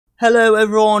Hello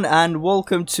everyone and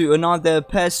welcome to another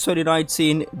PES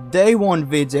 2019 Day 1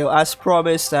 video as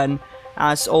promised, and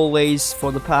as always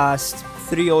for the past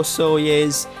 3 or so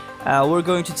years we're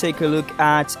going to take a look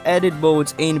at edit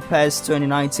modes in PES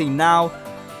 2019. Now,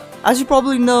 as you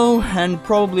probably know and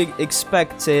probably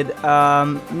expected,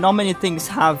 not many things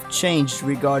have changed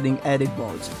regarding edit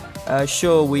modes.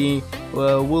 Sure, we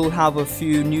will have a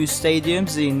few new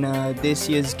stadiums in this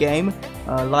year's game,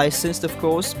 licensed of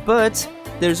course, but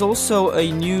there's also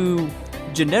a new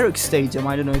generic stadium.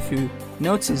 I don't know if you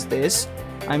noticed this.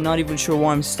 I'm not even sure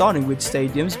why I'm starting with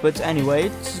stadiums, but anyway,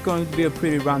 this is going to be a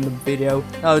pretty random video.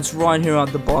 Oh, it's right here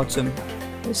at the bottom,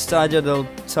 Estadio del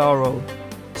Toro.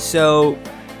 So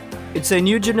it's a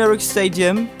new generic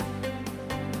stadium.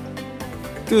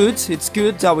 Good, it's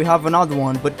good that we have another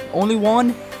one, but only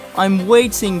one. I'm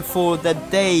waiting for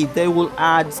that day they will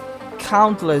add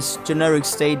countless generic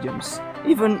stadiums,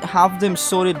 even have them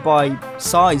sorted by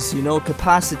size, you know,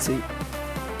 capacity.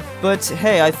 But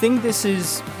hey, I think this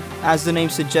is, as the name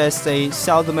suggests, a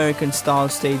South American style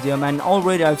stadium, and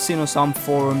already I've seen on some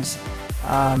forums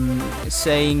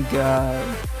saying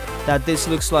that this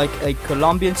looks like a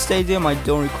Colombian stadium. I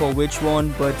don't recall which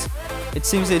one, but it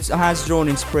seems it has drawn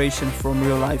inspiration from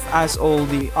real life, as all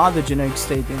the other generic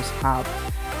stadiums have.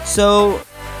 So,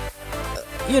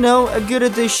 you know, a good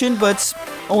addition, but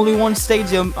only one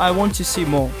stadium. I want to see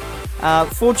more.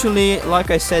 Fortunately, like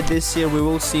I said, this year we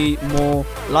will see more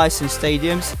licensed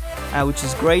stadiums, which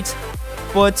is great.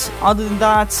 But other than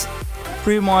that,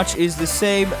 pretty much is the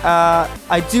same.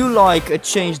 I do like a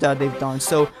change that they've done.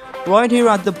 So right here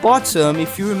at the bottom,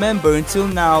 if you remember, until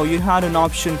now you had an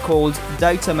option called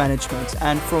data management,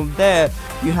 and from there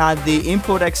you had the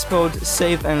import, export,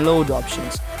 save and load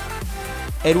options.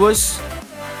 It was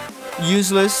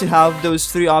useless to have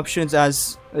those three options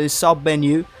as a sub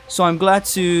menu, so I'm glad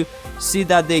to see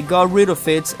that they got rid of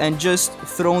it and just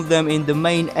thrown them in the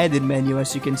main edit menu,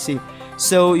 as you can see.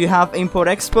 So you have import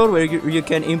export, where you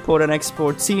can import and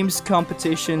export teams,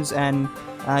 competitions and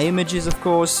images, of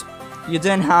course. You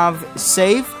then have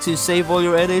save to save all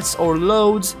your edits, or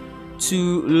load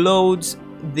to load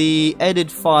the edit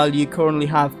file you currently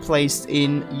have placed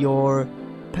in your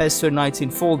PES 2019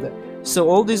 folder. So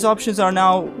all these options are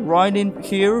now right in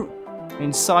here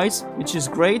inside, which is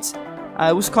great.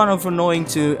 It was kind of annoying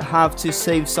to have to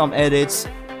save some edits.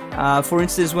 For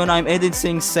instance, when I'm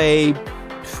editing, say,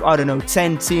 I don't know,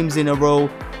 10 teams in a row,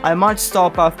 I might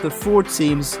stop after 4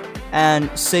 teams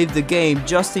and save the game,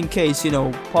 just in case, you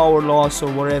know, power loss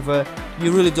or whatever.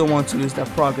 You really don't want to lose that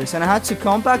progress. And I had to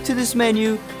come back to this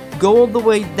menu, go all the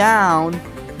way down,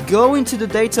 go into the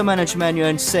data management menu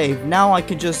and save. Now I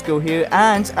can just go here,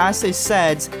 and as I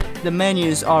said, the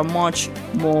menus are much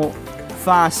more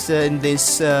faster in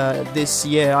this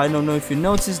year. I don't know if you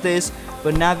noticed this,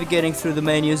 but navigating through the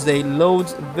menus, they load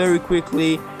very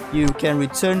quickly. You can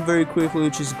return very quickly,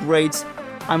 which is great.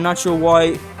 I'm not sure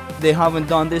why they haven't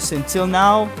done this until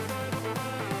now,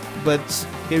 but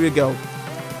here we go.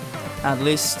 At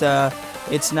least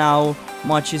it's now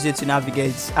much easier to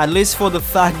navigate, at least for the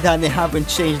fact that they haven't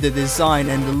changed the design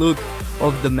and the look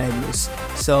of the menus.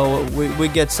 So we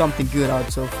get something good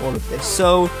out of all of this.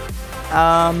 So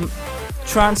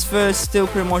transfers still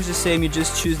pretty much the same. You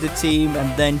just choose the team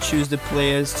and then choose the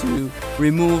players to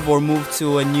remove or move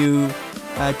to a new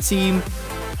team.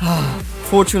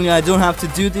 Fortunately, I don't have to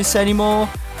do this anymore.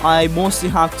 I mostly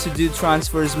have to do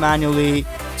transfers manually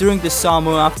during the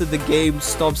summer, after the game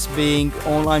stops being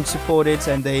online supported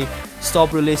and they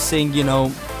stop releasing, you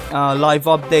know, live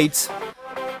updates.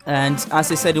 And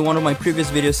as I said in one of my previous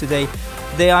videos today,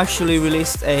 they actually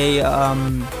released a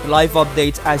live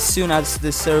update as soon as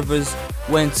the servers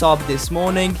went up this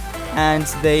morning, and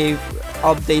they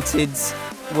updated,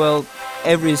 well,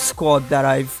 every squad that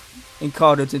I've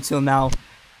encountered until now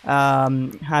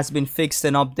has been fixed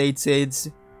and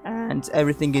updated, and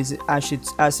everything is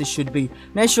as it should be.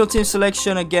 National team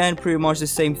selection, again, pretty much the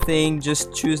same thing.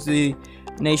 Just choose the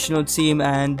national team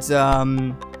and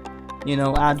you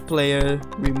know, add player,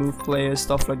 remove player,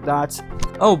 stuff like that.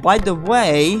 Oh, by the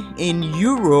way, in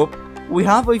Europe we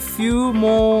have a few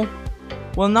more,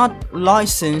 well, not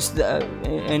licensed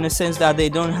in a sense that they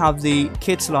don't have the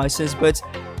kits license, but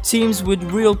teams with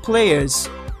real players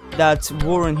that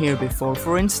weren't here before.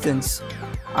 For instance,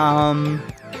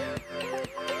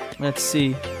 let's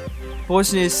see,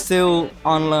 Bosnia is still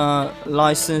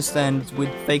unlicensed and with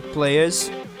fake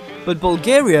players, but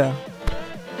Bulgaria,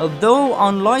 although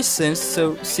unlicensed,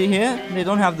 so see here, they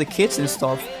don't have the kits and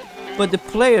stuff, but the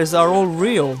players are all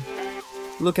real.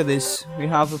 Look at this. We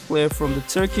have a player from the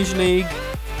Turkish league,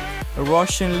 a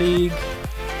Russian league,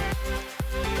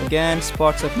 again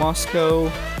Spartak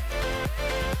Moscow,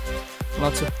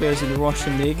 lots of players in the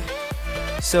Russian league.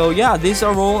 So yeah, these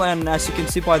are all, and as you can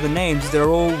see by the names, they're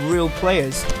all real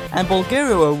players. And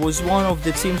Bulgaria was one of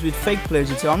the teams with fake players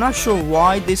until. I'm not sure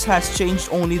why this has changed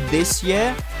only this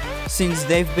year, since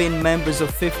they've been members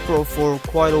of FIF Pro for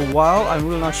quite a while. I'm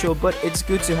really not sure, but it's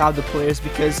good to have the players,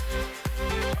 because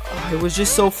it was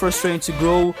just so frustrating to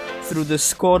go through the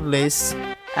squad list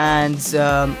and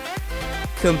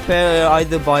compare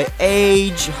either by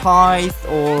age, height,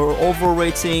 or overall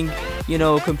rating, you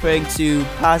know, comparing to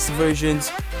past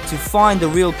versions to find the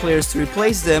real players to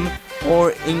replace them,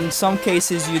 or in some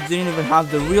cases you didn't even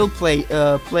have the real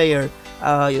player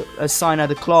assigned at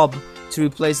the club to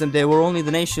replace them. They were only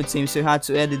the national team, so you had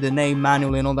to edit the name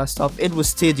manually and all that stuff. It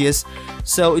was tedious,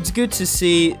 so it's good to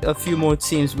see a few more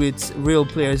teams with real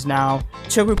players now.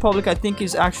 Czech Republic, I think,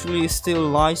 is actually still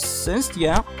licensed,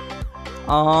 yeah.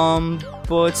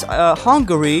 But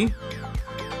Hungary,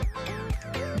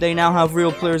 they now have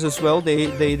real players as well. They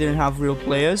didn't have real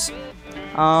players.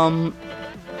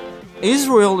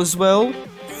 Israel as well,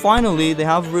 finally they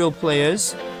have real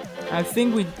players. I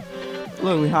think we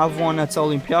have one at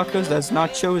Olympiacos. That's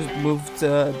Nacho, moved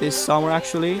this summer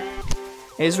actually.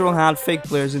 Israel had fake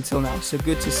players until now, so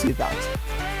good to see that.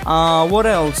 What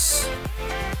else?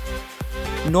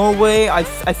 Norway, I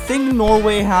think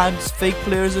Norway had fake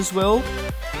players as well.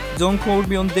 Don't quote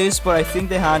me on this, but I think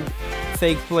they had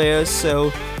fake players,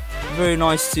 so very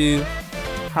nice to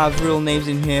have real names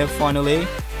in here finally.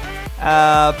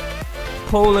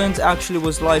 Poland actually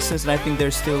was licensed, and I think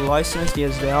they're still licensed.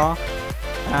 Yes, they are.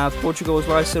 Portugal was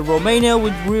licensed. Romania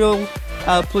with real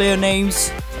player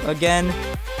names again.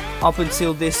 Up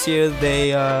until this year,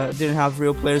 they didn't have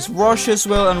real players. Russia as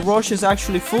well, and Russia is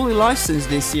actually fully licensed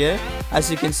this year,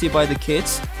 as you can see by the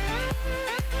kits.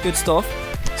 Good stuff.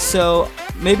 So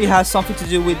maybe it has something to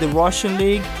do with the Russian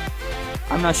league.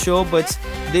 I'm not sure, but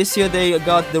this year they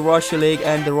got the Russia league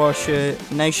and the Russia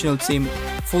national team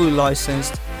fully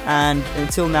licensed. And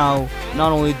until now,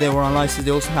 not only they were unlicensed,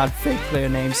 they also had fake player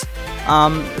names.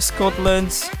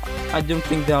 Scotland, I don't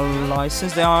think they are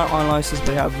licensed. They are unlicensed,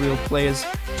 but they have real players,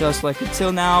 just like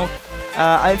until now.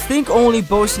 I think only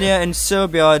Bosnia and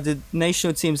Serbia are the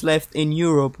national teams left in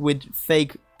Europe with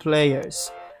fake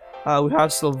players. We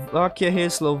have Slovakia here,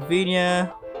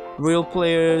 Slovenia, real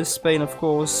players, Spain of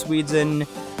course, Sweden,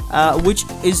 which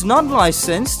is not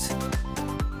licensed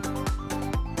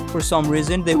for some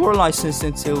reason. They were licensed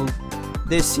until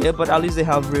this year, but at least they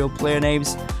have real player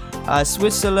names.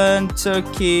 Switzerland,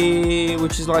 Turkey,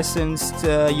 which is licensed,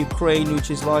 Ukraine,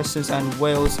 which is licensed, and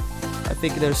Wales, I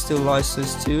think they're still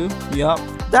licensed too. Yeah,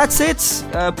 that's it.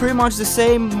 Pretty much the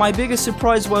same. My biggest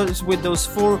surprise was with those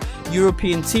 4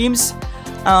 European teams.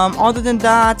 Other than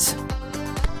that,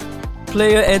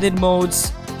 player edit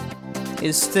modes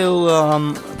is still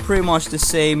pretty much the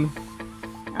same.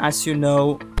 As you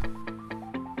know,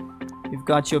 you've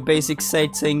got your basic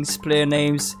settings, player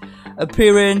names,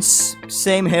 appearance,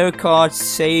 same haircut,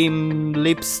 same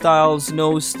lip styles,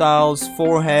 nose styles,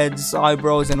 foreheads,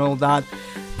 eyebrows, and all that.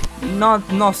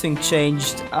 Nothing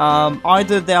changed.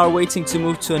 Either they are waiting to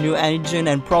move to a new engine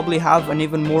and probably have an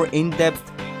even more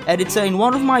in-depth editor. In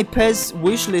one of my PES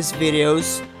wishlist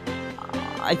videos,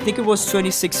 I think it was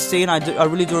 2016, I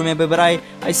really don't remember, but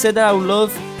I said that I would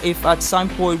love if at some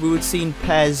point we would see in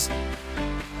PES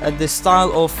the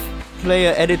style of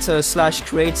player editor /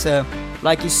 creator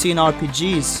like you see in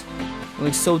RPGs.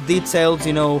 It's so detailed,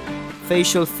 you know,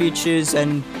 facial features,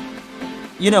 and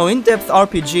you know, in-depth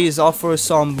RPGs offer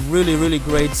some really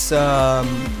great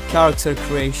character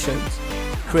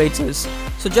creators.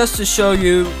 So just to show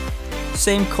you,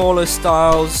 same color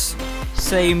styles,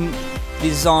 same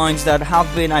designs that have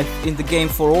been in the game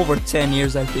for over 10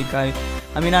 years, I think.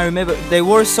 I mean, I remember there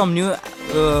were some new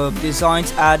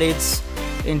designs added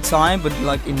in time, but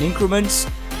like in increments,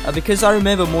 because I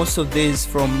remember most of these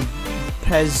from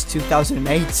PES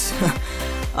 2008.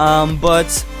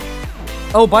 But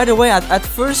oh, by the way, at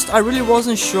first I really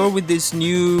wasn't sure with this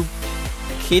new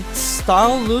kit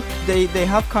style look. They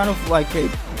have kind of like a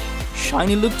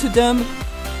shiny look to them.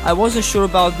 I wasn't sure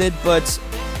about it, but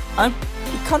it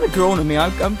kind of grown on me.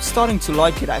 I'm starting to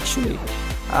like it actually.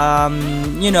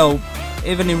 You know,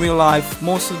 even in real life,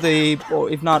 most of the, or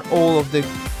if not all of the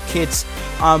kits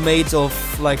are made of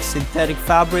like synthetic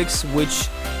fabrics which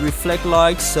reflect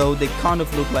light, so they kind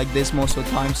of look like this most of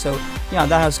the time. So yeah,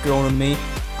 that has grown on me.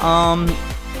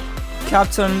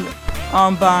 Captain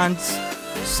armband,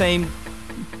 same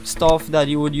stuff that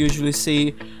you would usually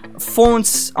see.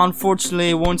 Fonts,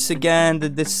 unfortunately, once again,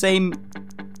 the same,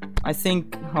 I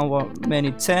think, how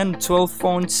many, 10, 12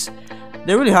 fonts.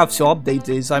 They really have to update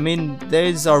this. I mean,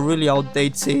 these are really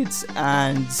outdated,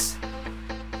 and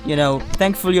you know,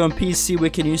 thankfully on PC we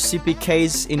can use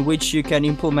CPKs in which you can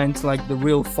implement like the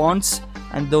real fonts,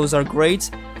 and those are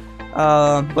great.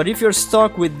 But if you're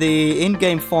stuck with the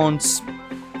in-game fonts,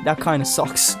 that kind of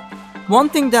sucks. One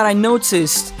thing that I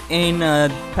noticed in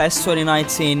PES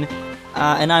 2019,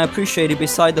 and I appreciate it,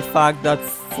 beside the fact that,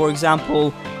 for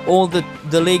example, all the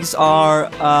leagues are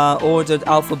ordered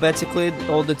alphabetically,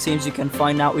 all the teams you can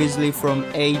find now easily from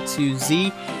A to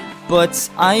Z. But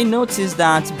I noticed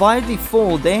that by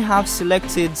default they have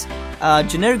selected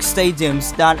generic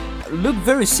stadiums that look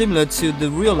very similar to the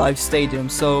real life stadium.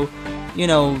 So, you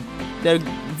know, they're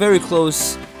very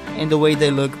close in the way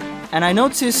they look. And I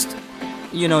noticed,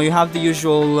 you know, you have the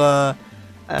usual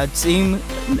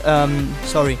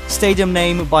stadium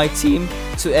name by team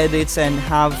to edit and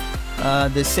have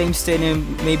the same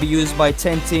stadium maybe used by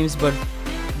 10 teams, but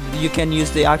you can use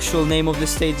the actual name of the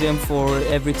stadium for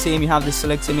every team. You have the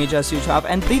select image as you have,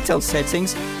 and detail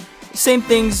settings. Same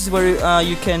things where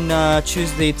you can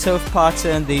choose the turf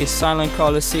pattern, the silent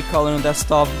color, C color, and that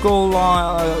stuff.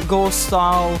 Goal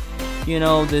style, you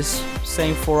know, this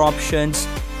same 4 options.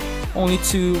 Only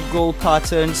 2 goal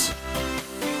patterns.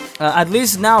 At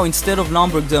least now, instead of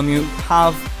numbered them, you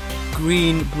have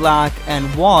green, black, and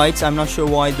white. I'm not sure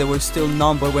why they were still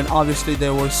numbered when obviously they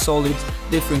were solid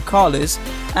different colors.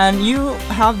 And you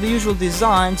have the usual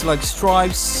designs like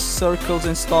stripes, circles,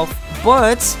 and stuff.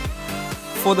 But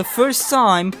for the first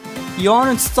time, you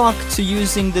aren't stuck to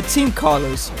using the team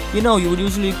colors. You know, you would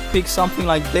usually pick something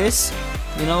like this,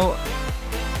 you know,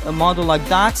 a model like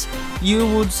that. You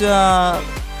would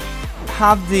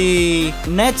have the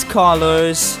net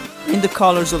colors in the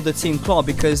colors of the team club,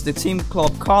 because the team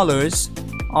club colors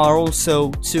are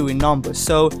also 2 in number.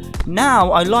 So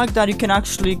now I like that you can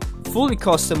actually fully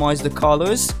customize the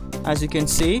colors, as you can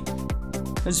see.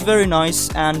 It's very nice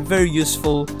and very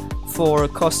useful for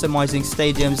customizing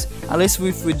stadiums. At least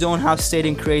if we don't have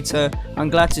Stadium Creator, I'm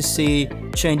glad to see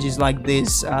changes like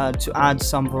this to add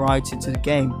some variety to the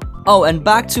game. Oh, and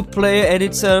back to Player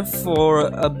Editor for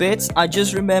a bit. I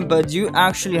just remembered you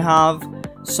actually have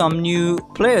some new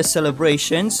player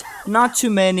celebrations. Not too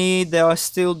many, they are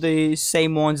still the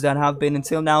same ones that have been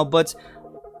until now, but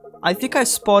I think I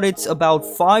spotted about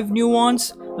 5 new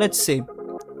ones. Let's see.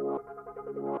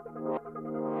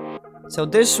 So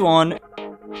this one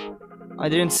I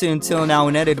didn't see until now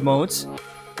in edit mode.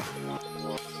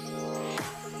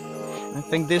 I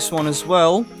think this one as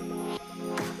well.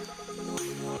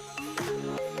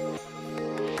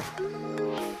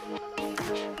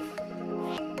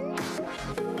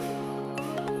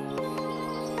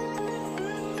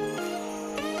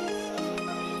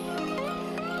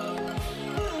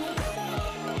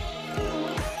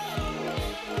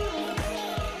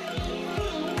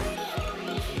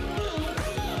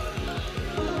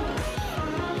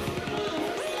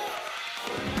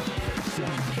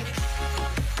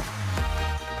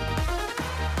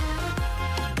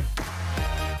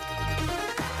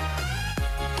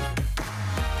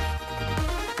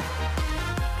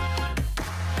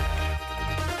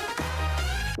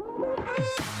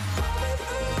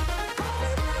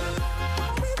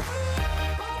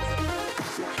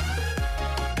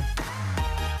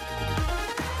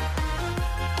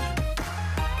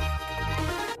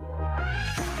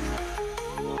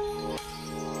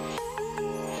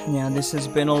 Yeah, this has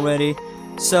been already.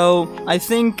 So I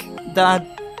think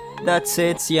that's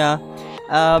it. Yeah.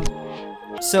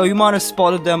 So you might have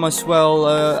spotted them as well.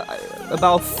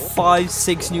 About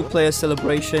 5-6 new player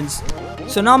celebrations.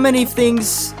 So not many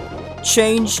things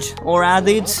changed or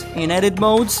added in edit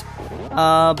modes.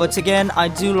 But again, I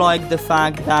do like the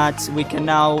fact that we can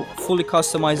now fully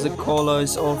customize the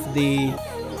colors of the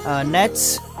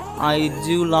nets. I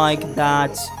do like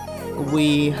that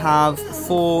we have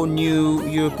 4 new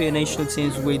European national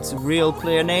teams with real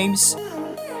player names.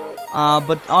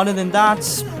 But other than that,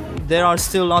 there are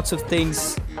still lots of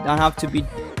things that have to be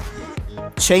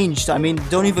changed. I mean,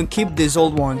 don't even keep these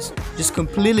old ones. Just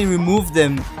completely remove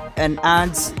them and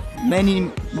add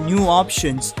many new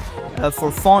options for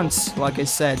fonts. Like I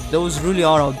said, those really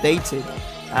are outdated.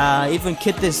 Even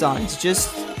kit designs,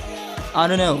 just, I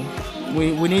don't know.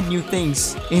 We need new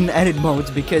things in edit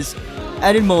mode, because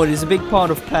edit mode is a big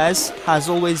part of PES, has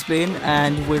always been,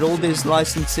 and with all these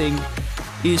licensing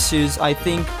issues, I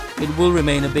think it will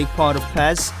remain a big part of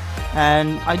PES.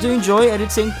 And I do enjoy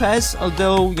editing PES,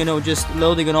 although, you know, just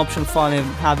loading an option file and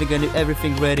having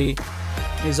everything ready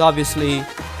is obviously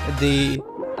the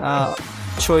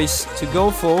choice to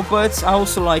go for. But I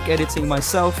also like editing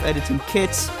myself, editing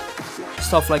kits,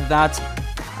 stuff like that.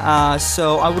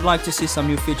 So I would like to see some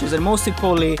new features, and most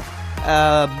importantly,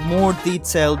 more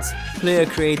detailed player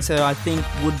creator I think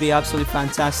would be absolutely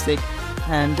fantastic.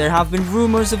 and there have been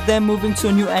rumors of them moving to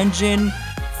a new engine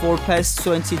for PES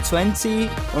 2020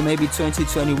 or maybe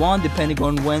 2021, depending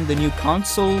on when the new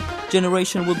console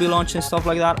generation will be launched and stuff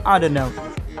like that. I don't know.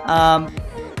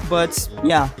 But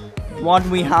yeah, what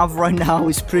we have right now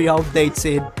is pretty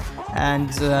outdated, and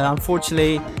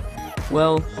unfortunately,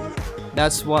 well,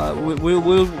 that's what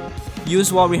we'll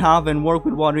use what we have and work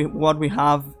with what we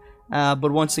have.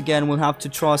 But once again, we'll have to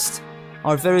trust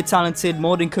our very talented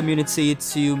modding community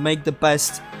to make the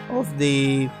best of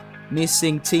the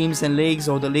missing teams and leagues,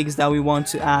 or the leagues that we want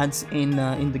to add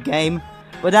in the game.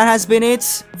 But that has been it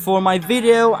for my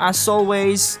video. As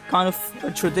always, kind of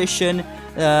a tradition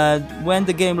when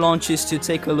the game launches to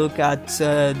take a look at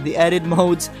the edit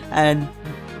mode and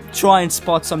try and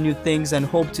spot some new things and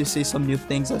hope to see some new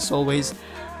things as always.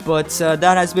 But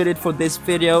that has been it for this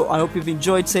video. I hope you've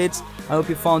enjoyed it. I hope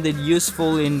you found it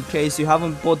useful in case you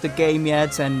haven't bought the game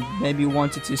yet and maybe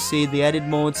wanted to see the edit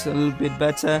modes a little bit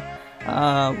better.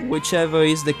 Whichever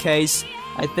is the case,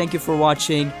 I thank you for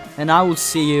watching, and I will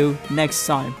see you next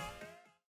time.